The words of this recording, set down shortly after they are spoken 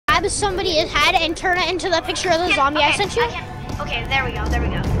grab somebody's head and turn it into the picture of the zombie I sent you? Okay, there we go.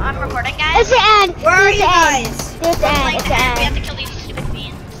 I'm recording, guys. It's the end. Where are you guys? It's the end. It's the We have end. to kill these stupid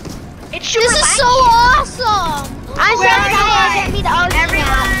beans. It's super This is so awesome! I'm so Where are you excited to be the OG Everyone,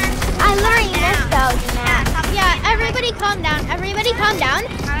 now. I literally missed the OG now. Yeah, everybody calm down. Everybody calm down.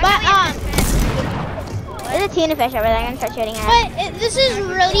 But There's a tuna fish over there. I'm gonna start shooting at. But this is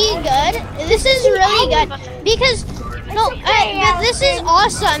really good. This is really good because but this is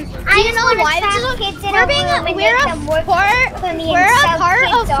awesome. Do you know why this is? We're a part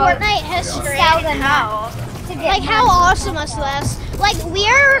of Fortnite history. Like how awesome is this? Like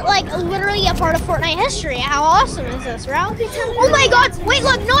we're like literally a part of Fortnite history. How awesome is this, bro? Oh my God! Wait,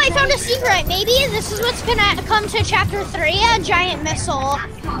 look! No, I found a secret. Maybe this is what's gonna come to chapter 3. A giant missile.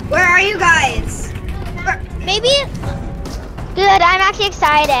 Where are you guys? Maybe. Good. I'm actually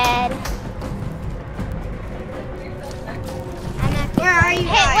excited. Where are you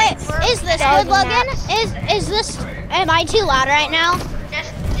Hey, wait! guys? Is this good, Logan? Is this? Am I too loud right now?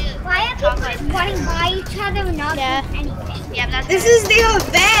 just do. Why are people running by each other and not Yeah. doing anything? Yeah, that's This is the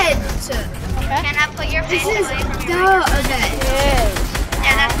event. Okay. Can I put your face This is away from the your event.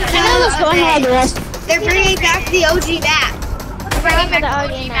 Yeah, that's the I know what's going on with this. They're bringing back the OG map. bringing back the the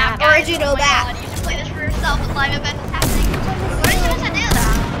OG OG map. map. guys. Original Oh my map. God, you should play this for yourself. The live event is happening. What are you supposed to do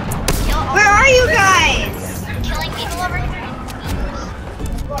though? Kill all Where are you guys? killing people over here?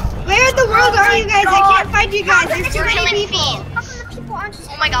 Where in the world are you guys? I can't find you guys. There's too You're many killing people. fiends.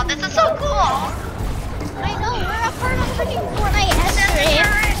 Oh my God, this is so cool. I know we're a part of freaking Fortnite history.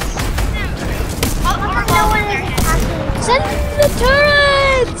 Send the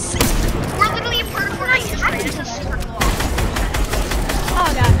turrets! We're literally a part of Fortnite history. This is super cool. Oh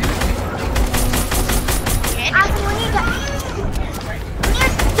God. Okay.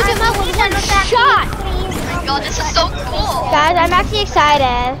 Look at my one shot! Oh my God, this is so cool. Guys, I'm actually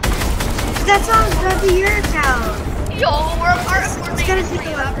excited. That's all go to your account. Yo, we're a part of Fortnite It's gonna history. take a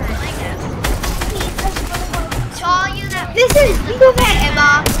while. Like this. To all you that This is the event,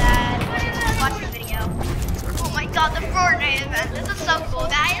 Emma. watch the video. Oh my God, the Fortnite event. This is so cool,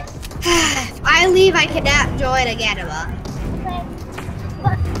 guys. If I leave, I cannot join again, Emma.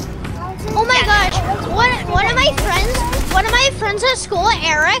 Oh my gosh! One of my friends at school,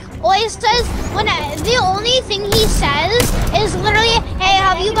 Eric, always says the only thing he says is literally, "Hey,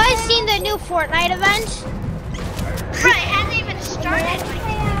 have you guys seen the new Fortnite event?" Bro, it hasn't even started.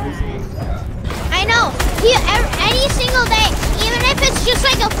 I know. Any single day, even if it's just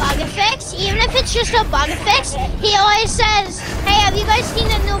like a bug fix, he always says, "Hey, have you guys seen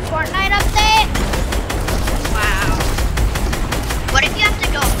the new Fortnite update?" Wow. What if you have to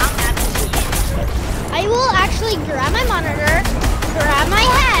go out that? I will actually grab my monitor, grab my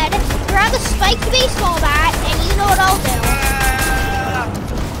head, grab a spiked baseball bat, and you know what I'll do.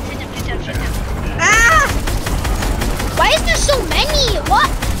 Shoot him. Ah! Why is there so many? What?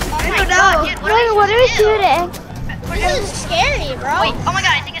 Oh my don't God, know. dude, What are we shooting? This is scary, bro. Wait, oh my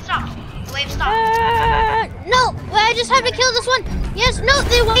God, I think it stopped. The wave stopped. No, I just have to kill this one. Yes, no,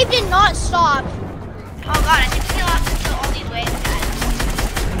 the wave did not stop. Oh God, I think we'll have to kill all these waves, guys.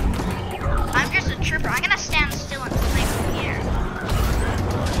 I'm just a trooper. I'm gonna stand still and snipe from here.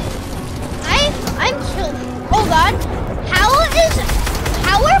 I'm killed. Oh God, how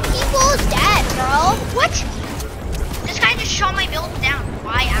are people dead, bro? What? This guy just shot my build down.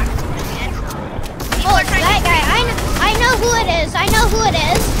 Why accident? Oh, it's that guy. I know who it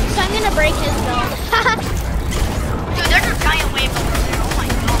is. So I'm gonna break his build. Dude, there's a giant wave over there. Oh my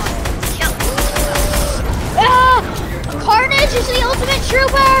God. Kill. Carnage is the ultimate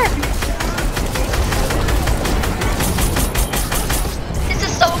trooper. This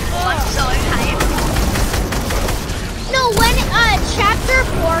is so cool. I'm so excited. No, when chapter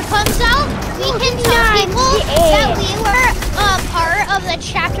 4 comes out, we can tell people that we were a part of the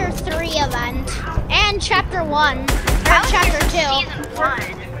chapter 3 event and chapter 1 or chapter 2. Season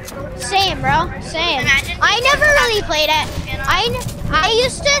 1. Same, bro. Same. Imagine I never really played it. I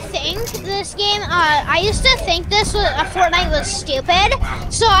used to think this game. I used to think this was Fortnite was stupid.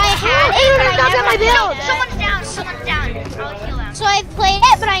 So I had it, but I never played it. Someone's down. Someone's down. I'll heal him. So I played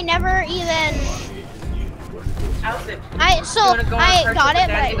it, but I never even. I got it,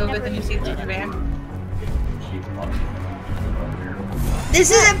 but I Go never. get the new seats in your van. This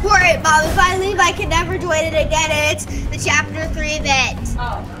is important, Mom. If I leave, I can never join it again. And it's the Chapter 3 event.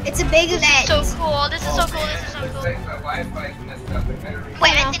 It's a big event. So cool. This is so cool. This is so cool.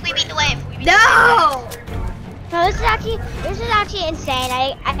 Wait, I think we beat the wave. We beat No! No, this is actually insane.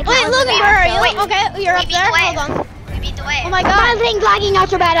 I can't Wait, look, believe where are it. you? Wait, Okay, you're we up beat there. the wave. Hold on. We beat the wave. Oh my My God. thing's lagging out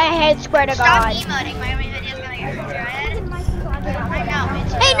so bad I hate, swear to Stop God. emoting. My video's gonna get destroyed. I know.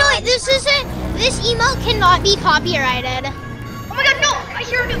 Hey, no, this isn't. This emote cannot be copyrighted. Oh my god, no! I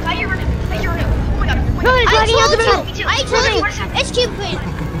hear a nuke. I hear a nuke. Oh my god. No, it's I lagging out told the you. map. Me too. I told you. What is happening? It's Cube Queen.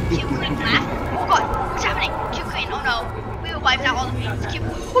 Cube Queen left. Oh god, what's happening? Cube Queen. Oh no, we wiped out all the queens. Cube.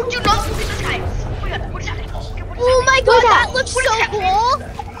 Oh, do not look at this guy. Oh my god, what is happening? Okay, what is Oh my happening? god, that looks What is so happening? cool.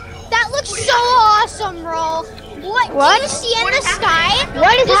 That looks so awesome, bro. What? Do What? you see in What the is sky?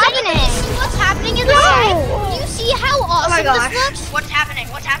 What is Does happening? anybody see what's happening in the No. sky? Do you see how awesome my gosh. this looks? What's happening?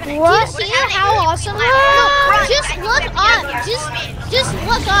 What's happening? What? Do you see is happening? how Cube awesome? Queen No, left. Run. just I think look we have to up. get follow me. Just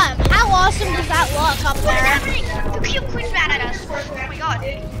look up. How awesome does that look up What is there? happening? The Cube Queen's mad at us. Oh my god.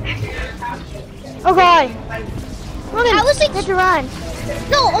 Oh god. Logan, I was like- you have to run.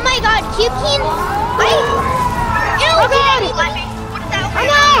 No, oh my god, Cube Queen. Ew, Oh did god. anyone- What is that? Oh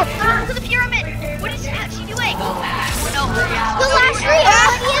no. To the pyramid. What is she doing? Oh no. The last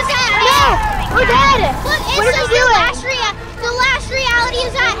reality is at No. hand. We're dead. Look, it What is says she doing? the last reality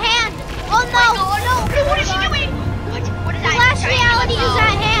is at hand. Oh no, What is she doing? What is the that? last reality is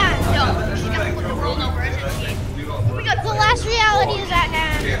at hand. No, she's gonna flip the world over, isn't she? Oh my god. The last reality is at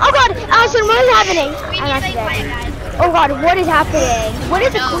hand. Oh god, Allison, what is happening? We I'm need actually to fight, dead. guys. Oh god, what is happening? What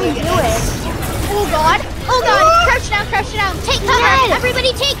is the queen doing? Oh god, oh god, crouch down, take cover. Yes.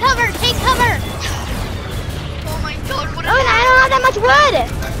 Everybody take cover, take cover. Oh my god, what is Oh, and I don't have that much wood.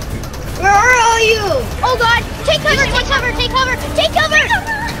 Where are all you? Oh god, take cover, take cover, take cover, take cover.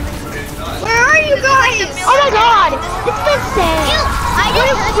 Where are you guys? Oh my god, this is insane. Ew, I What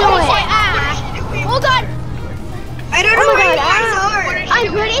just is heard she somebody doing? say ah. Oh god, I don't Oh know my where you god, guys are. I'm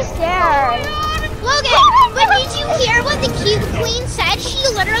pretty scared. Logan, but did you hear what the Cube Queen said? She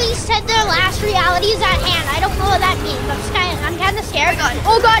literally said their last reality is at hand. I don't know what that means. I'm kind of scared.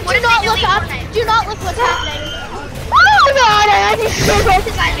 Oh god, What do if not they look delete up. Fortnite? Do not look what's happening. Oh god, I just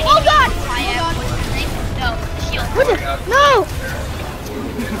scared. Oh god. No, shield. What the? No.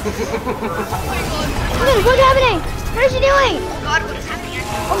 Logan, what's happening? What is she doing? Oh god, what is happening?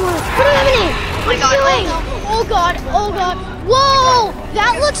 Oh my, what is happening? Oh my What's god. she doing? Oh god, oh god. Whoa,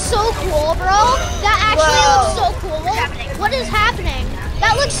 that looks so cool, bro. That actually looks so cool. What is happening?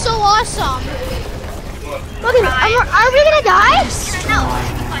 That looks so awesome. Logan, are we gonna die? No.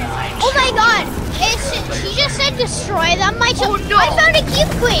 Oh my god. She just said destroy them. Oh, no. I found a Cube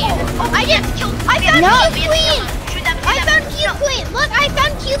Queen. I found No. Cube Queen. Shoot them, I found Cube Queen. Look, I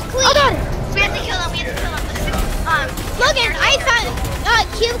found Cube Queen. Oh god. We have to kill them, Logan, I found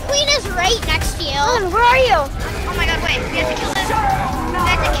Cube Queen is right next to you. Logan, where are you? Oh my god, wait, we have to kill them. We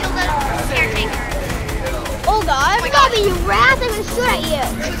have to kill the caretaker. Oh god. Oh my god. Bobby, you rat! I'm gonna shoot at you.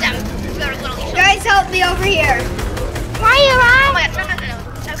 Shoot them. We gotta literally shoot them. Guys, help me over here. Why are you Oh rat? my god, no.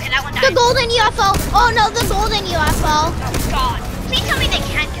 Okay, that one The died. golden UFO. Oh no, the golden UFO. Oh god. Please tell me they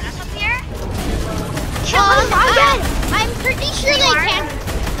can't get us up here. Kill them. I'm pretty sure they are? can.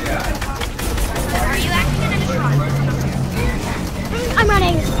 Are you actually gonna just run? I'm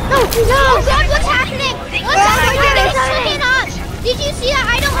running. No, no. Oh god, what's happening? What's Oh, happening? my God, It's looking up. Did you see that?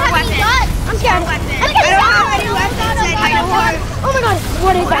 I don't have any Weapon. guns. I'm scared. Weapon. I'm I scared. don't have any weapons anymore. Oh my god,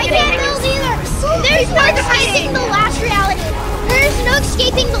 what is I that? can't build either. There's no escaping the last reality. There's no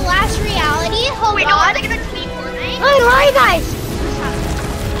escaping the last reality. Hold Wait, no, are on. they gonna delete Fortnite? Oh, where are you guys?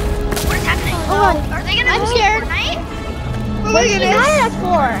 What is happening? Oh, Are they gonna I'm delete scared. Fortnite? what did you mad at us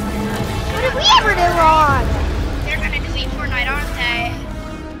for? What did we ever do wrong? They're gonna delete Fortnite, aren't they?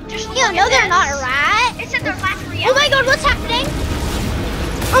 Just You look know at they're this. not a rat. It said their last reality. Oh my god, what's happening?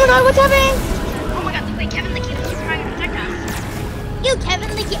 Oh my god, what's happening? Oh my god, wait, Kevin the Cube is trying to protect us. You, Kevin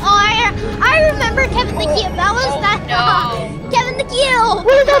the Cube. Oh, I remember Kevin the Cube. That was that. no. Kevin the Cube.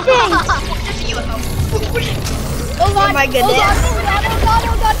 What is that thing? Just a UFO. Oh god. Oh my goodness. Oh god.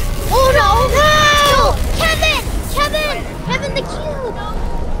 Oh god. Oh no. No. Kevin the Cube.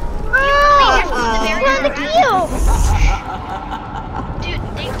 Kevin the cube. Dude,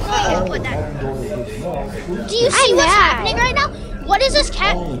 they clearly put that. Do you see what's happening right now? What is this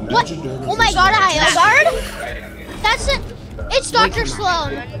cat? What? Oh my god, a Hyogard? That's it. It's Dr.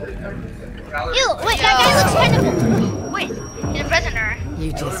 Sloan. Ew, wait, that guy looks kind of... Wait, he's a prisoner.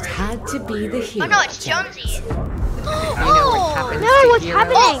 You just had to be the hero. Oh no, it's Jonesy. Oh. No, what's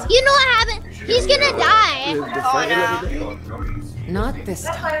happening? Oh, you know what happened? He's gonna die. Oh no. Not this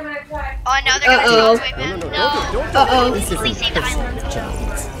time. Oh no, they're gonna Uh-oh. swipe him. No. Uh-oh. This Please isn't save the island.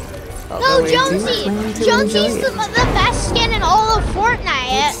 Jones. No, Although I do Jonesy. plan to Jonesy's enjoy the it. best skin in all of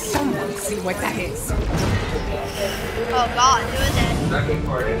Fortnite. Someone see what that is. Oh god, who is it?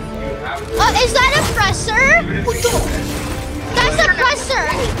 Is that a presser? That's a presser.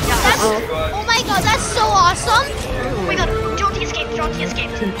 That's, oh my god, that's so awesome. Oh my god, Jonesy escaped, Jonesy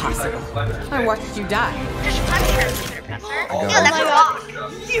escaped. Impossible. I watched you die. Just punch her, Professor. Oh Yeah, that's my a God.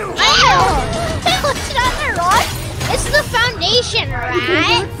 rock.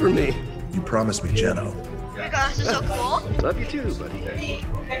 for me. You promised me, Jeno. Oh my gosh, this is so cool. Love you too, buddy.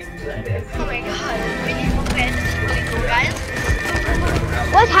 Oh my god. Okay, this is really cool, guys.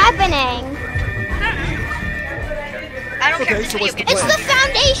 What's happening? I don't care. Okay, so what's the It's the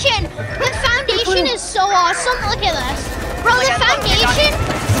foundation. The foundation is so awesome. Look at this, bro. The foundation.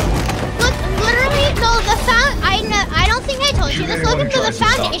 Look, literally, no. I don't think I told you this. Look at the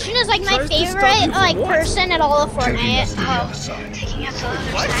foundation is like my favorite person at all of Fortnite. Taking us to the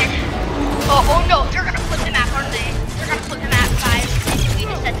other side. Oh no, they're gonna flip the map, aren't they? They're gonna flip the map, guys. We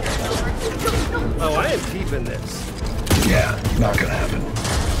just said this is over. Oh, I am keeping this. Yeah, not gonna happen.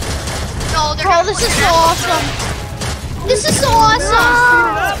 No, they're Bro, gonna this flip is the so map. awesome. This is so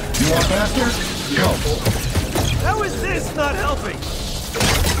awesome. You want faster? Go. How is this not helping?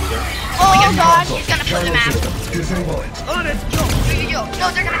 Oh god. He's gonna flip the map. Disable it. On it, go. Yo. No,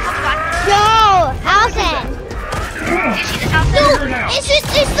 they're gonna flip the map. Yo, Allison. Did you see this house?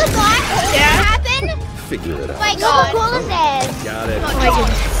 No, it's the black hole that happened. Figure it out. My Look god. how cool this is. Got it. No,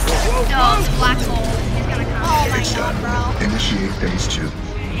 the black hole is gonna come. Oh my god, bro. Initiate phase 2.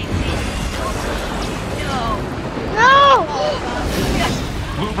 No.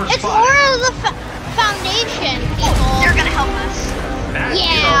 It's more of the foundation, people. They're gonna help us.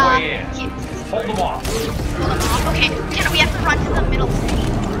 Yeah. Hold them off. Okay, we have to run to the middle thing.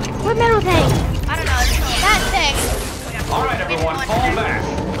 What middle thing? I don't know. That thing. All right, everyone, fall back.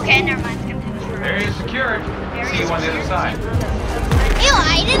 Okay, never mind. It's gonna take us forever. Area is secured. See you on the other side. Ew,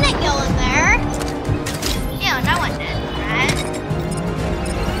 I didn't go in there. Yeah, no one did, right?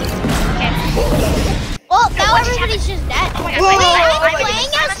 Okay. Well, now everybody's just dead. my Wait, God. I'm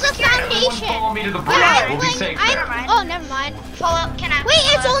playing as the Everyone foundation. follow me to the bridge. Yeah, We'll be safe there. oh, never mind. Follow. Can I? Wait,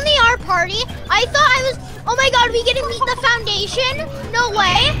 it's only our party? I thought I was. Oh my god, we get to meet the foundation? No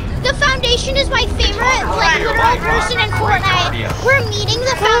way. The foundation is my favorite, literal person in Fortnite. We're meeting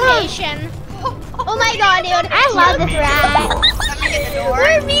the foundation. Oh my god, dude. I love this rat.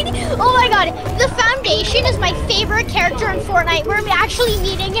 We're meeting. Oh my god, the foundation is my favorite character in Fortnite. We're actually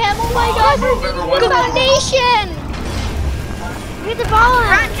meeting him. Oh my god, we're meeting the foundation. We have to follow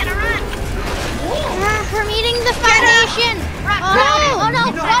him. Run! Can I run? We're meeting the foundation. Run! Oh no, run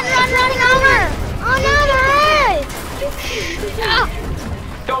over. Oh no, there is.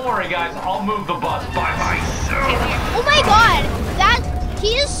 Don't worry, guys. I'll move the bus by myself. Oh my god,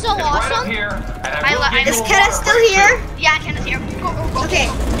 he is so It's right up awesome. here, and I will give Is you a Kenna mark still right here? Yeah, Kenna's here. Go. Okay.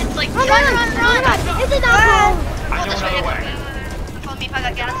 It's like Run. It's a dog. I know another way. Follow me if I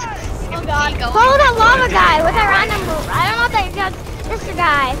got gas. Oh god. Follow that lava guy with a random move. I don't know if that this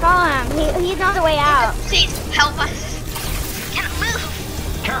guy. Follow him. He's on the way out. Please help us. Kenna, move.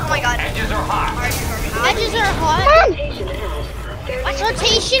 Careful. Oh my god. Edges are hot. Edges are hot.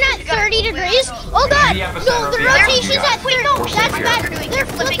 Rotation at 30 degrees. Oh god. No, the rotation's at 30. That's bad. They're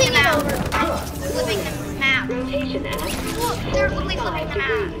flipping it over. Flipping the map. They're literally flipping the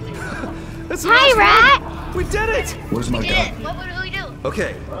map. That's Hi, awesome. rat. We did it. Where's my We did gun? it. What would we do?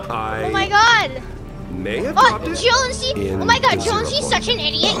 Okay, Oh my god. may have Oh, dropped it. Jonesy. Oh my god, Jonesy's such an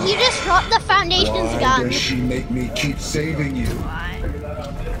idiot. He just dropped the foundation's Why gun. does she make me keep saving you?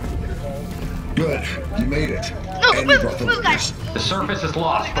 Good, you made it. No, And you brought the move, guys. leaders. The surface is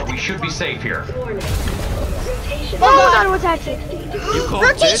lost, but we should be safe here. Oh god, what's that? You called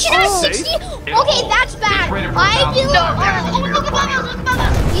Rotation this at safe? 60? Okay, that's bad. It's rated for I 1,000 do. steps. Look above us, look above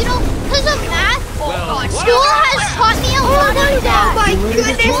us. You know, because of math, Well, school has taught me a lot of that. My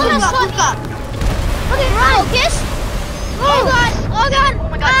goodness, School has taught me. Okay, focus. Oh god, oh god. Oh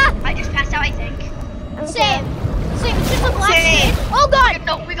my god. I just passed out, I think. Same. It's just a black Same. screen. Oh god.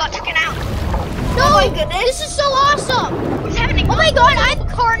 No, we got taken out. No, oh my goodness. This is so awesome. What's happening? Oh my god, I'm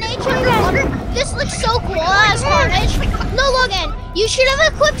Carnage underwater. This looks so cool as Carnage. No, Logan, you should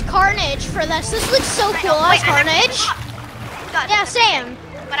have equipped Carnage for this. This looks so cool as Carnage. Yeah, same.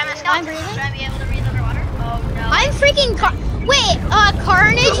 But I'm a skeleton. I'm breathing. Should I be able to breathe underwater? Oh no. I'm freaking Wait,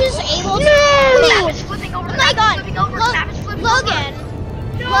 Carnage is able to. The map is flipping over. Oh The my map is god. flipping over. The map is flipping Logan.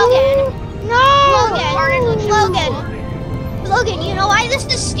 over. Logan, you know why this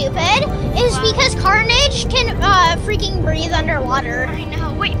is stupid? Is because Carnage can freaking breathe underwater. I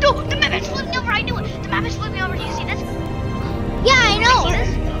know. Wait, no, the map is flipping over. I knew it. The map is flipping over. Do you see this? Yeah, I know. See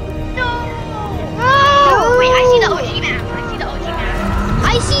this? No. No. Wait, I see the OG map.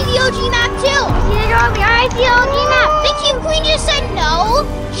 I see the OG map too. I see the OG map. The Cube Queen just said no.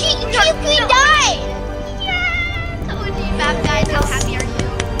 Cube Queen died. Yeah. The OG map, guys. How happy are you?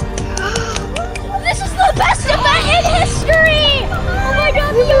 This is the best event in history. Oh my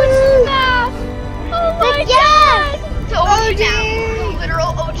god, the OG map. Oh my god. The OG map. The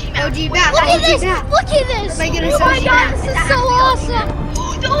literal OG map. OG map. Look at OG this. map. Look at this. My goodness, Oh my OG god, map. this is so awesome.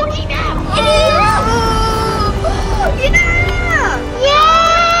 the OG map.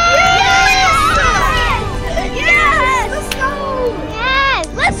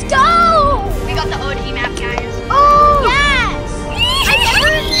 Let's go! We got the OG map, guys. Oh! Yes!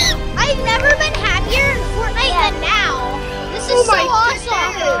 I've never been happier in Fortnite than now. This is so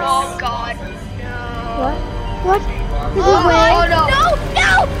awesome. Oh god. No. What? This is way. Oh no.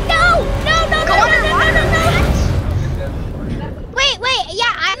 No! Wait,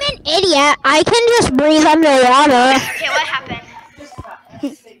 yeah, I'm an idiot. I can just breathe underwater. Okay, what happened?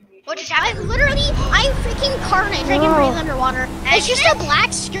 What just happened? I'm freaking carnage. I can breathe underwater. It's just a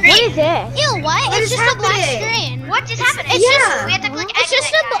black screen. What is this? Ew, what? What It's is just a black happening? screen. What just happened? It's just- we have to click It's exit,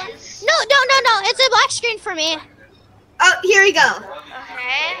 just a guys. no. It's a black screen for me. Oh, here we go.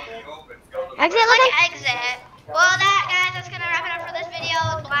 Okay. Exit, Click look. exit. Well, that guys, that's gonna wrap it up for this video.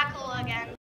 It's black.